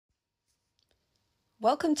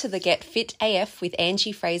Welcome to the Get Fit AF with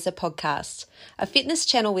Angie Fraser podcast, a fitness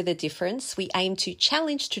channel with a difference. We aim to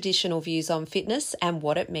challenge traditional views on fitness and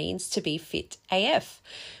what it means to be fit AF.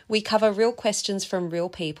 We cover real questions from real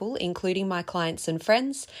people, including my clients and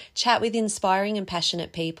friends, chat with inspiring and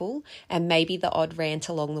passionate people, and maybe the odd rant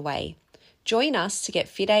along the way. Join us to get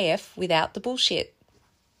fit AF without the bullshit.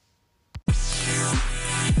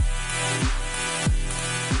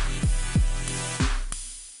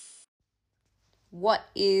 What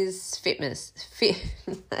is fitness?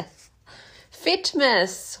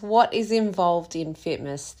 Fitness. What is involved in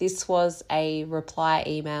fitness? This was a reply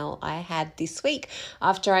email I had this week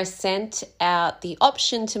after I sent out the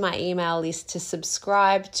option to my email list to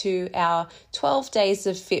subscribe to our 12 Days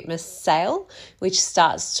of Fitness sale, which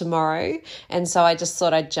starts tomorrow. And so I just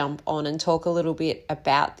thought I'd jump on and talk a little bit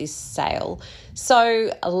about this sale.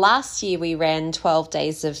 So last year we ran 12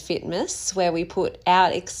 Days of Fitness where we put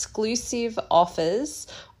out exclusive offers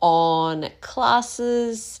on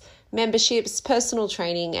classes, memberships, personal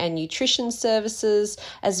training and nutrition services,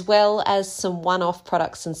 as well as some one-off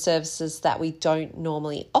products and services that we don't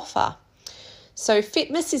normally offer. So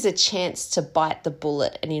Fitness is a chance to bite the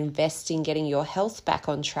bullet and invest in getting your health back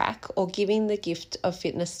on track or giving the gift of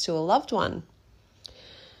fitness to a loved one.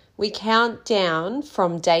 We count down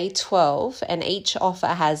from day 12 and each offer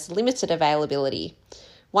has limited availability.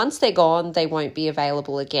 Once they're gone, they won't be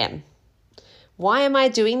available again. Why am I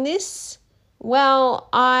doing this? Well,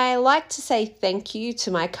 I like to say thank you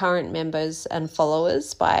to my current members and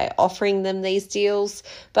followers by offering them these deals,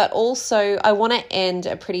 but also I want to end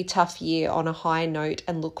a pretty tough year on a high note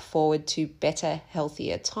and look forward to better,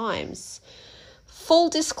 healthier times. Full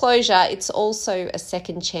disclosure, it's also a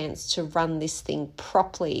second chance to run this thing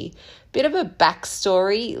properly. Bit of a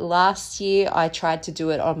backstory. Last year, I tried to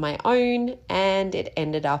do it on my own and it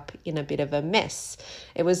ended up in a bit of a mess.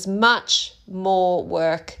 It was much more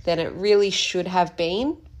work than it really should have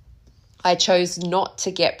been. I chose not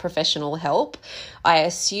to get professional help. I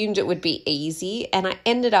assumed it would be easy and I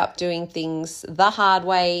ended up doing things the hard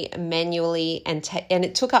way, manually, and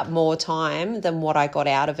it took up more time than what I got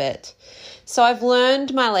out of it. So I've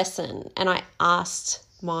learned my lesson and I asked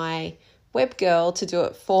my web girl to do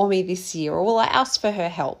it for me this year, or I asked for her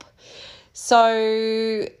help.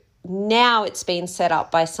 So now it's been set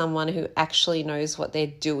up by someone who actually knows what they're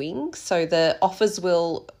doing. So the offers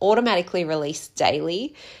will automatically release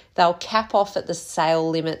daily. They'll cap off at the sale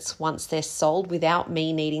limits once they're sold without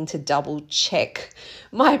me needing to double check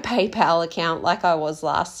my PayPal account like I was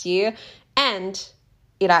last year. And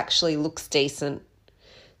it actually looks decent.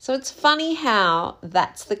 So it's funny how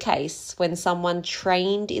that's the case when someone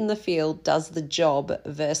trained in the field does the job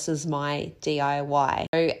versus my DIY.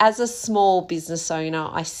 So as a small business owner,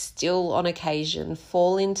 I still on occasion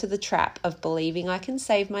fall into the trap of believing I can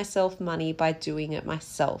save myself money by doing it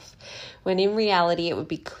myself, when in reality it would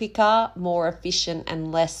be quicker, more efficient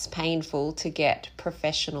and less painful to get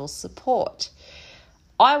professional support.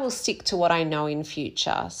 I will stick to what I know in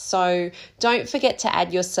future. So don't forget to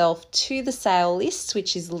add yourself to the sale list,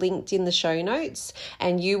 which is linked in the show notes,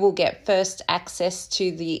 and you will get first access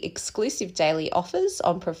to the exclusive daily offers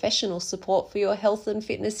on professional support for your health and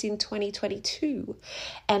fitness in 2022.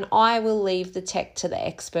 And I will leave the tech to the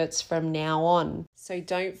experts from now on. So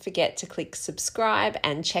don't forget to click subscribe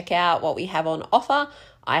and check out what we have on offer.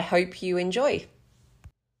 I hope you enjoy.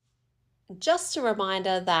 Just a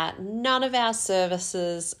reminder that none of our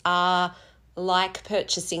services are like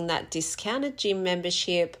purchasing that discounted gym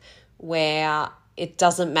membership where it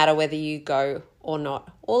doesn't matter whether you go or not.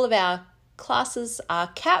 All of our classes are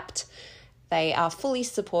capped, they are fully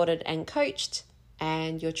supported and coached,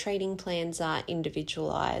 and your training plans are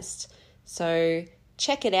individualized. So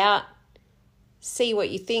check it out, see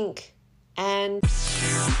what you think, and